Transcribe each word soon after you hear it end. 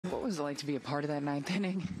was it like to be a part of that ninth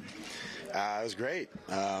inning? It was great.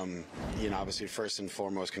 Obviously, first and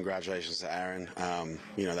foremost, congratulations to Aaron.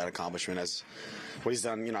 That accomplishment as what he's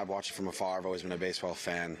done. I've watched it from afar. I've always been a baseball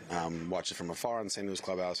fan. Watched it from afar in the St. Louis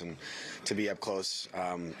clubhouse, and to be up close,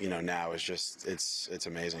 now is just it's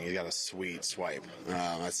amazing. He got a sweet swipe.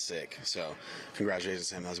 That's sick. So, congratulations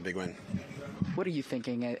to him. That was a big win. What are you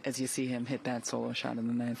thinking as you see him hit that solo shot in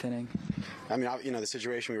the ninth inning? I mean, the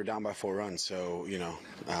situation, we were down by 4 runs, so you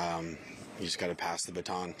just got to pass the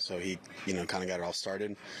baton. So he, kind of got it all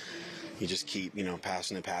started. You just keep,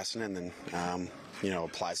 passing it, and then,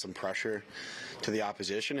 apply some pressure to the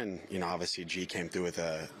opposition. And, obviously G came through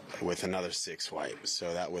with another 6 swipe.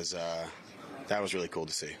 So that was really cool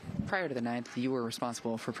to see. Prior to the ninth, you were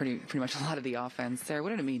responsible for pretty much a lot of the offense there. What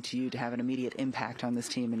did it mean to you to have an immediate impact on this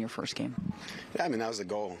team in your first game? Yeah, I mean, that was the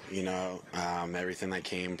goal. Everything that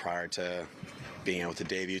came prior to being able to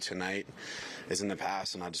debut tonight is in the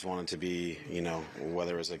past, and I just wanted to be,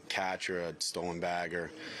 whether it was a catch or a stolen bag or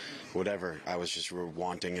whatever, I was just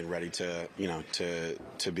wanting and ready to,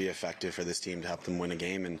 to be effective for this team to help them win a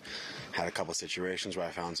game, and had a couple situations where I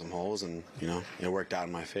found some holes, and, it worked out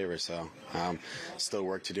in my favor. So still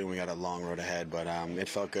work to do, and we got a long road ahead, but it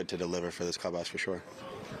felt good to deliver for this clubhouse for sure.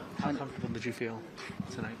 How comfortable did you feel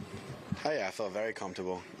tonight? Oh, yeah, I felt very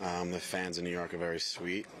comfortable. The fans in New York are very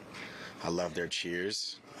sweet. I love their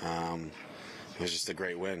cheers. It was just a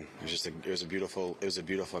great win. It was a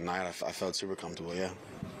beautiful night. I felt super comfortable. Yeah.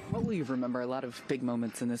 What will you remember? A lot of big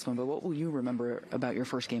moments in this one, but what will you remember about your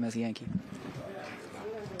first game as a Yankee?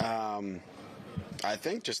 I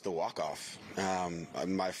think just the walk-off.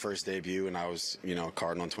 My first debut, and I was,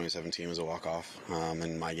 Cardinal in 2017 was a walk-off,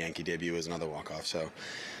 and my Yankee debut was another walk-off. So.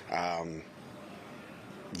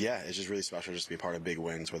 Yeah, it's just really special just to be part of big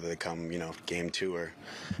wins, whether they come, game 2 or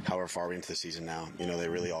however far we're into the season now. They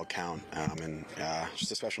really all count. And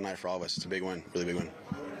just a special night for all of us. It's a big win, really big win.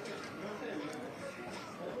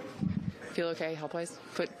 Feel okay health-wise?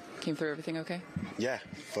 Foot came through everything okay? Yeah,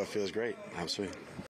 foot feels great. Absolutely.